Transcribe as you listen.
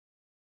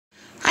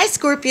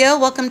Scorpio,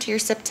 welcome to your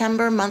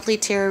September monthly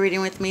tarot reading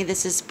with me.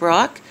 This is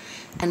Brooke,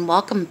 and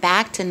welcome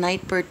back to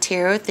Nightbird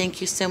Tarot. Thank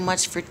you so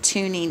much for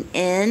tuning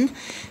in.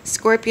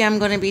 Scorpio, I'm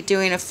going to be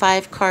doing a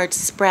 5-card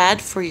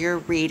spread for your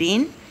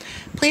reading.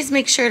 Please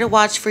make sure to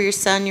watch for your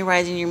sun, your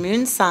rising, your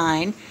moon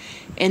sign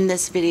in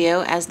this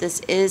video, as this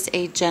is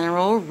a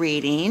general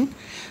reading.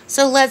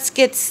 So let's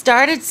get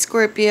started,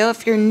 Scorpio.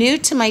 If you're new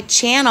to my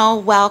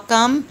channel,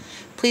 welcome.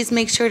 Please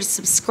make sure to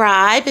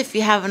subscribe if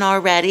you haven't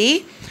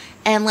already.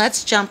 And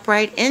let's jump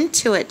right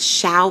into it,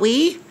 shall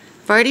we?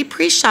 I've already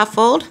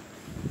pre-shuffled.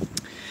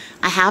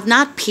 I have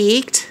not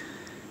peeked.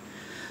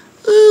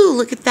 Ooh,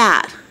 look at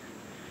that.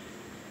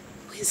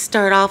 We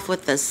start off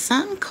with the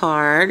Sun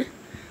card.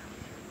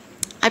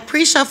 I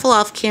pre-shuffle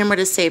off camera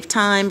to save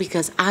time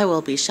because I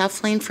will be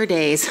shuffling for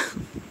days.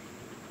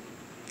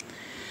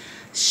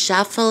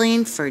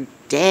 Shuffling for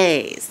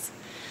days.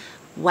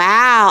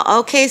 Wow.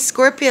 Okay,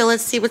 Scorpio,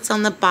 let's see what's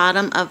on the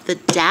bottom of the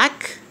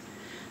deck.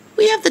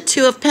 We have the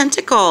Two of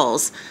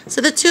Pentacles.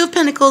 So the Two of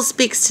Pentacles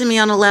speaks to me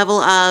on a level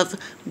of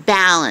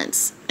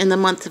balance in the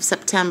month of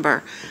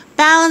September.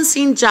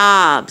 Balancing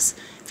jobs.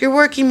 If you're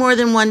working more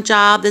than one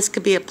job, this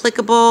could be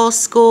applicable.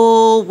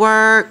 School,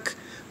 work,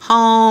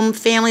 home,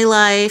 family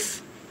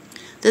life.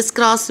 This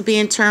could also be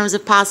in terms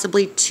of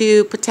possibly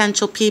two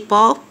potential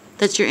people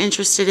that you're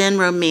interested in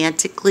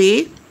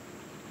romantically.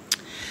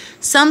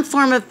 Some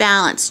form of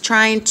balance,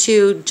 trying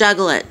to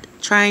juggle it,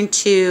 trying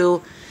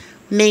to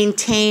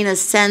maintain a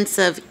sense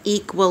of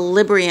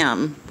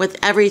equilibrium with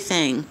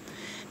everything,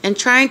 and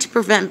trying to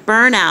prevent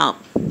burnout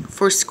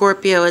for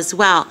Scorpio as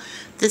well.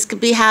 This could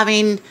be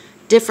having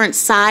different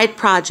side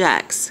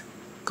projects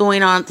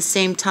going on at the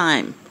same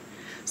time.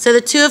 So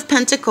the Two of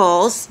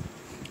Pentacles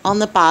on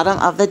the bottom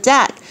of the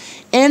deck.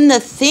 In the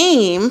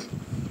theme,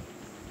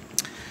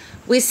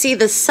 we see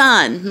the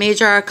Sun,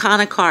 Major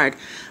Arcana card.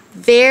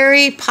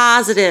 Very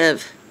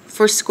positive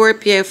for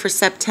Scorpio for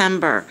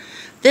September.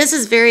 This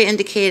is very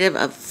indicative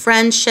of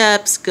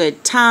friendships,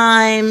 good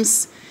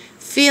times,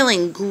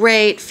 feeling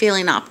great,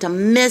 feeling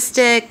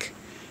optimistic,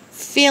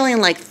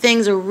 feeling like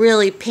things are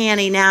really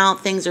panning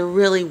out, things are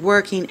really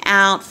working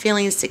out,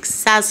 feeling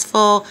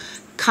successful,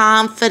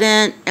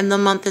 confident in the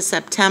month of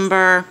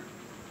September.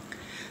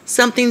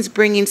 Something's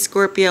bringing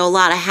Scorpio a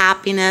lot of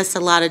happiness,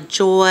 a lot of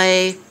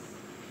joy,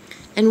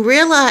 and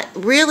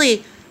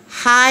really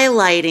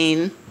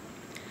highlighting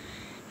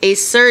a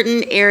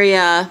certain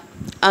area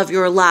of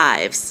your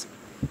lives.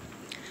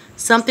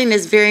 Something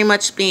is very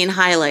much being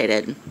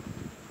highlighted.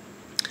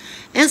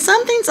 And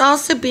something's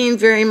also being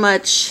very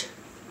much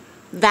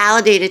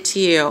validated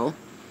to you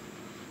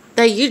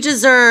that you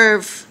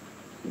deserve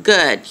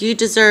good. You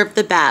deserve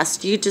the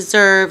best. You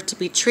deserve to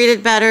be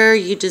treated better.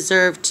 You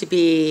deserve to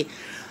be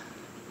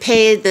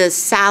paid the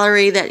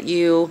salary that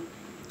you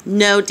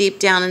know deep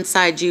down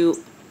inside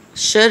you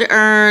should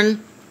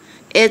earn.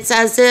 It's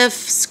as if,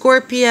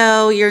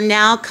 Scorpio, you're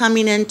now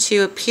coming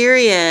into a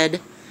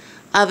period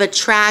of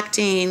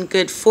attracting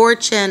good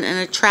fortune and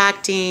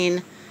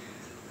attracting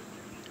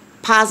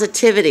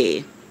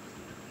positivity,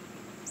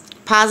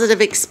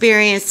 positive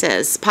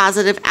experiences,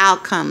 positive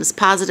outcomes,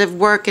 positive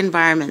work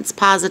environments,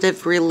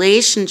 positive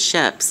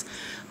relationships,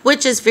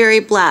 which is very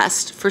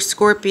blessed for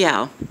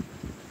Scorpio.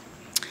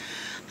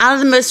 Out of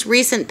the most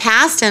recent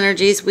past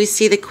energies, we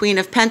see the Queen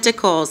of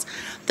Pentacles.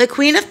 The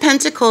Queen of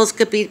Pentacles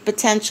could be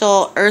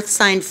potential earth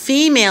sign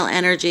female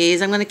energies.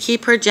 I'm going to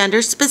keep her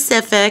gender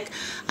specific.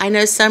 I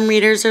know some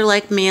readers are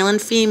like male and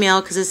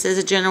female because this is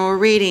a general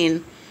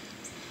reading.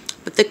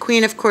 But the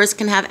Queen, of course,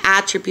 can have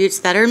attributes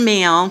that are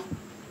male.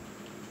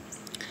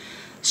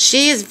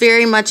 She is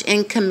very much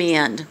in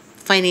command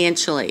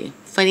financially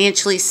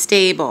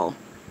stable.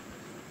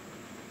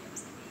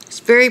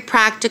 She's very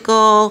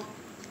practical,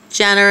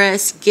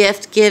 generous,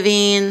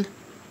 gift-giving.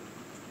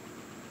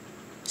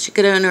 She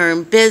could own her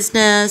own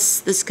business.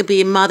 This could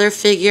be a mother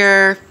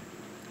figure,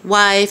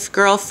 wife,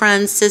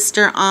 girlfriend,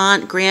 sister,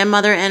 aunt,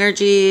 grandmother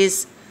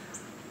energies.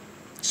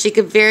 She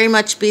could very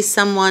much be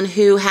someone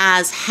who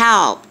has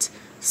helped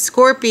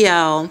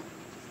Scorpio,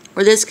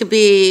 or this could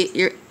be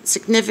your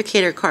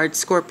significator card,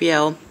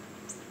 Scorpio,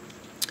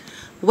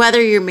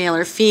 whether you're male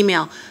or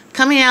female,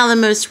 coming out of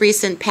the most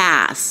recent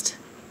past.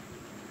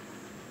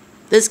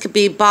 This could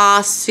be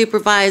boss,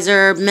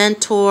 supervisor,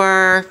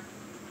 mentor,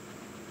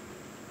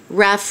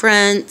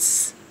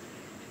 reference.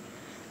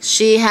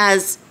 She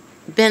has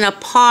been a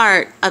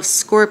part of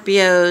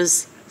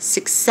Scorpio's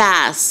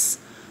success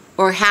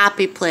or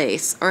happy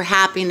place or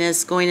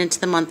happiness going into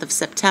the month of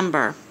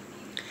September.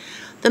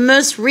 The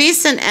most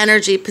recent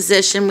energy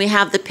position, we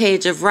have the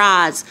Page of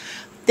Rods.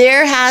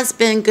 There has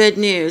been good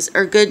news,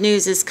 or good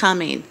news is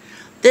coming.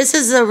 This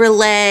is a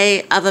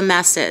relay of a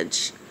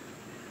message.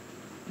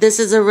 This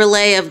is a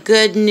relay of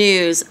good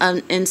news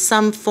in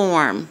some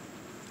form.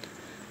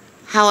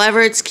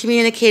 However it's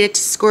communicated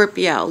to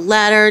Scorpio,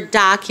 letter,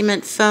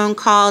 document, phone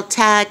call,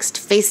 text,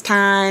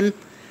 FaceTime,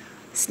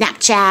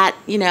 Snapchat,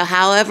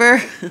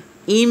 however,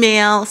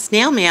 email,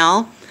 snail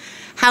mail,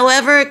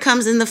 however it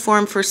comes in the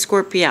form for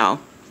Scorpio.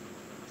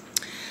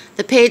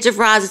 The Page of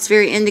Rods is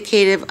very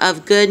indicative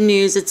of good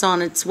news. It's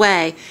on its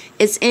way.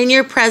 It's in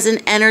your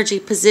present energy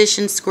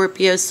position,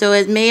 Scorpio, so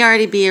it may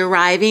already be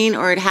arriving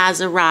or it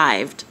has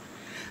arrived.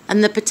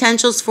 And the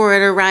potentials for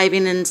it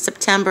arriving in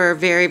September are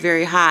very,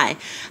 very high.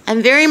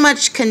 I'm very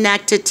much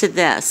connected to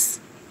this.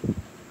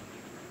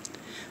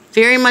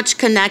 Very much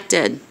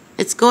connected.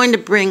 It's going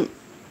to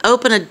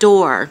open a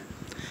door.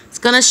 It's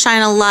going to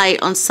shine a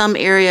light on some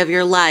area of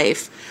your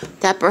life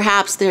that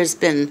perhaps there's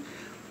been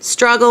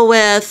struggle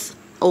with,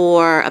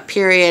 or a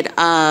period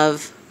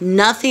of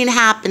nothing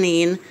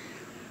happening.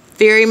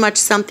 Very much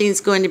something's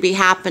going to be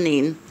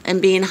happening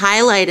and being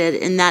highlighted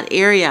in that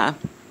area.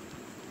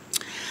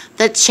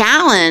 The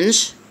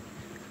challenge,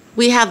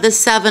 we have the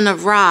Seven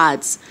of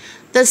Rods.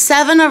 The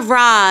Seven of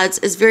Rods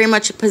is very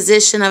much a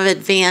position of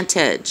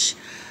advantage.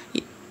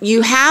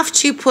 You have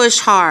to push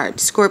hard,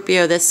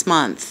 Scorpio, this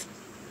month.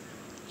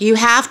 You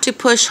have to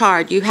push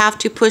hard. You have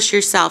to push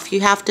yourself.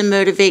 You have to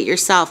motivate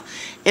yourself.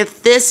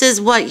 If this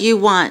is what you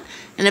want,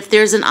 and if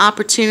there's an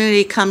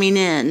opportunity coming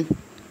in,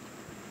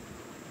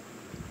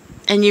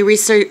 and you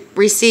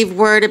receive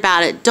word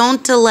about it,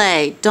 don't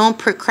delay. Don't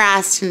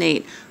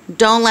procrastinate.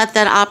 Don't let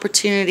that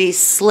opportunity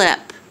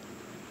slip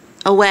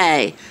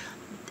away.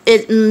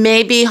 It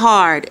may be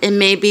hard. It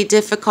may be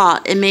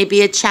difficult. It may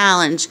be a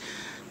challenge.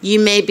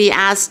 You may be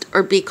asked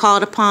or be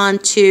called upon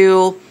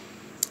to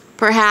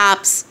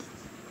perhaps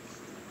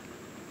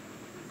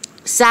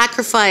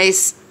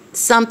sacrifice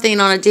something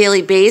on a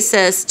daily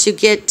basis to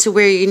get to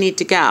where you need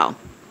to go.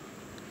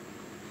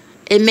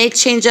 It may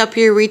change up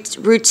your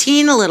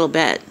routine a little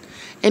bit.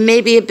 It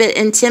may be a bit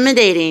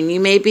intimidating. You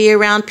may be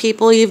around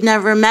people you've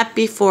never met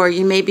before.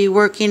 You may be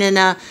working in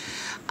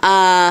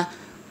a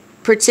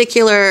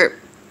particular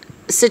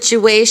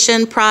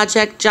situation,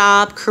 project,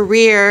 job,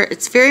 career.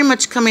 It's very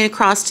much coming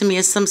across to me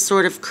as some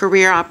sort of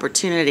career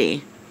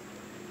opportunity.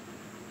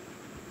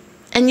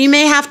 And you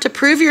may have to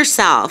prove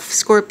yourself,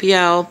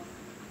 Scorpio.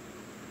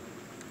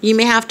 You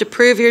may have to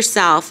prove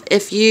yourself.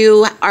 If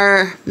you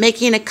are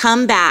making a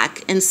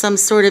comeback in some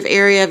sort of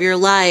area of your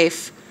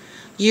life,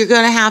 you're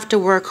going to have to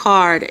work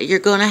hard. You're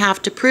going to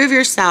have to prove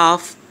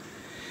yourself.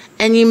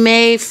 And you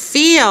may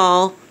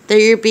feel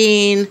that you're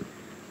being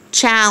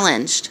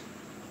challenged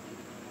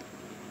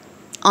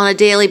on a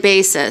daily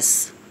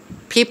basis.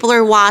 People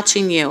are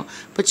watching you,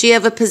 but you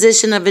have a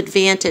position of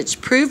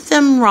advantage. Prove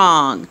them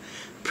wrong.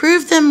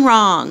 Prove them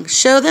wrong.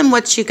 Show them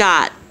what you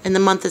got in the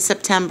month of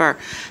September.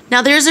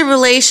 Now there's a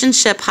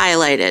relationship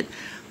highlighted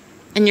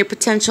in your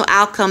potential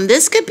outcome.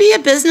 This could be a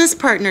business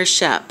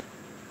partnership.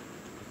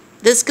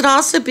 This could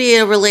also be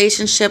a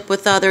relationship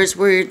with others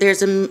where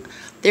there's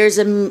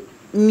a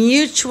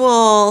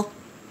mutual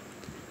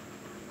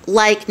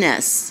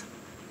likeness.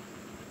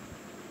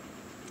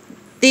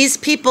 These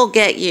people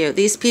get you.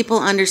 These people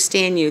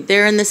understand you.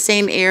 They're in the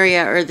same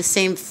area or the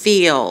same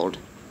field.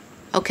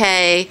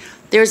 Okay?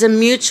 There's a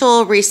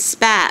mutual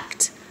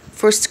respect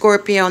for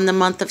Scorpio in the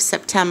month of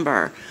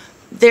September.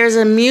 There's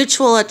a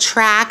mutual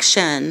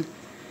attraction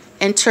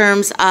in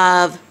terms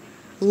of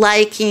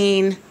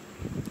liking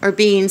or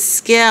being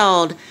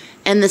skilled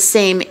in the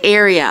same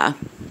area.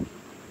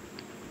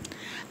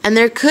 And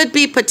there could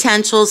be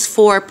potentials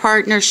for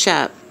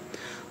partnership,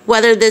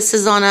 whether this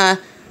is on a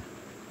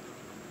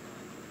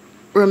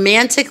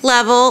romantic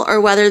level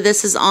or whether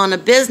this is on a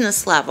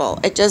business level.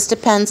 It just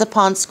depends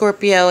upon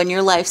Scorpio and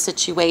your life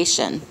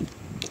situation.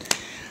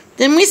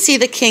 Then we see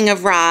the King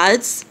of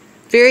Rods,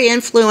 very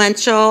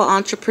influential,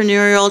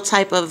 entrepreneurial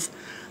type of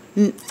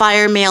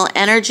fire male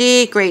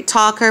energy, great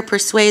talker,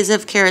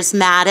 persuasive,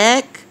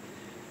 charismatic.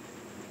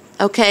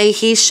 Okay,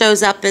 he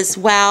shows up as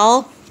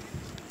well.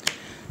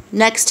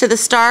 Next to the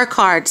Star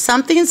card,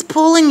 something's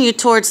pulling you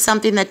towards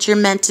something that you're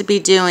meant to be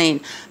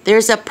doing.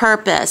 There's a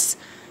purpose.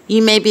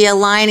 You may be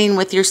aligning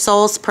with your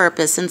soul's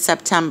purpose in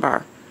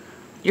September.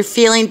 You're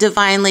feeling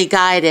divinely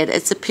guided.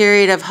 It's a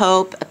period of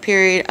hope, a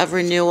period of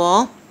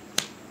renewal.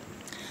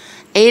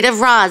 Eight of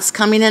Rods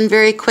coming in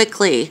very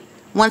quickly.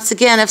 Once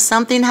again, if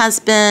something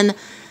has been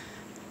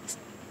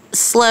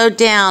slowed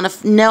down,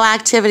 if no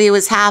activity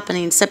was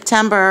happening,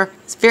 September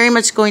is very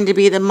much going to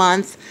be the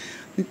month,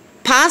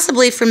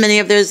 possibly for many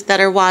of those that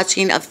are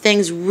watching, of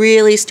things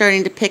really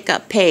starting to pick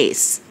up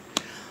pace.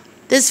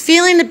 This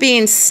feeling of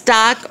being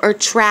stuck or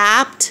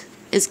trapped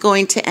is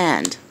going to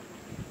end.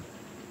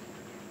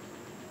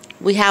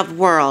 We have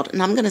World,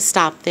 and I'm going to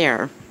stop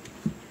there.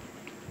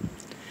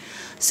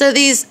 So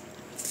these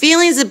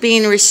feelings of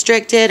being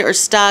restricted or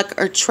stuck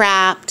or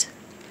trapped,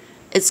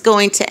 it's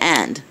going to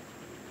end.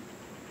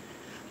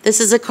 This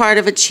is a card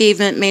of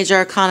achievement, Major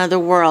Arcana of the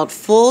World.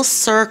 Full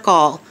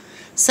circle.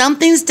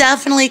 Something's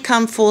definitely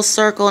come full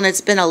circle, and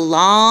it's been a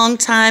long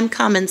time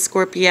coming,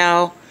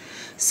 Scorpio.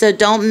 So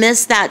don't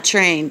miss that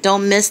train.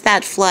 Don't miss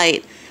that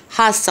flight.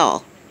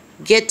 Hustle.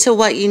 Get to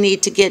what you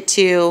need to get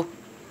to,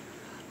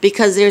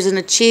 because there's an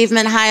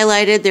achievement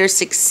highlighted. There's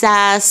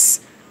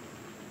success.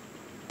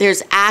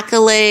 There's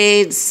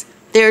accolades.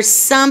 There's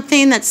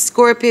something that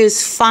Scorpio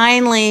is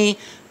finally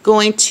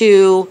going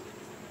to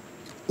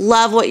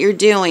love what you're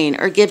doing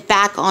or get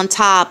back on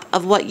top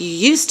of what you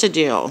used to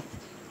do.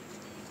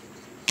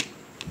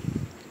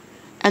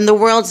 And the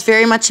world's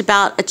very much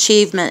about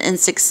achievement and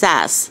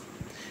success.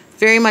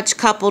 Very much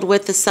coupled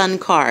with the Sun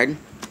card.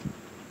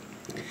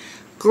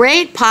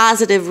 Great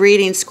positive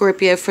reading,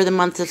 Scorpio, for the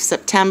month of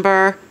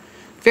September.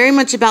 Very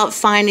much about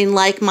finding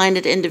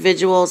like-minded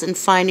individuals and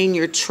finding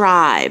your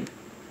tribe.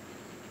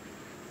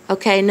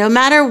 Okay, no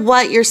matter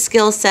what your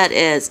skill set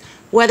is,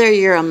 whether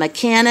you're a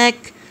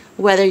mechanic,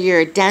 whether you're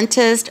a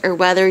dentist, or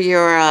whether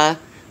you're a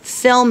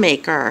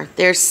filmmaker,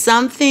 there's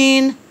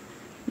something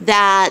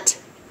that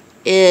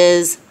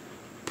is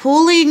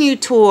pulling you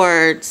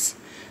towards,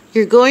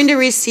 you're going to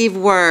receive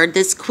word.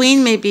 This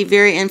queen may be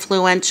very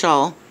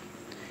influential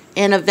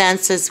in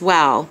events as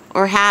well,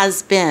 or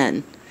has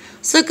been.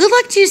 So good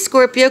luck to you,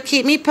 Scorpio.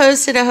 Keep me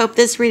posted. I hope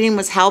this reading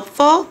was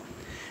helpful.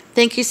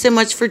 Thank you so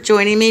much for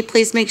joining me.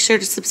 Please make sure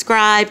to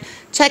subscribe.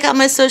 Check out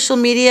my social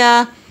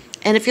media.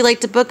 And if you'd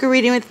like to book a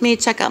reading with me,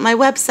 check out my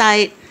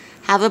website.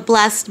 Have a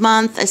blessed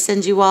month. I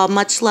send you all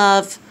much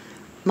love,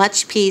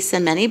 much peace,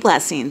 and many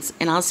blessings.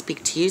 And I'll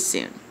speak to you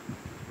soon.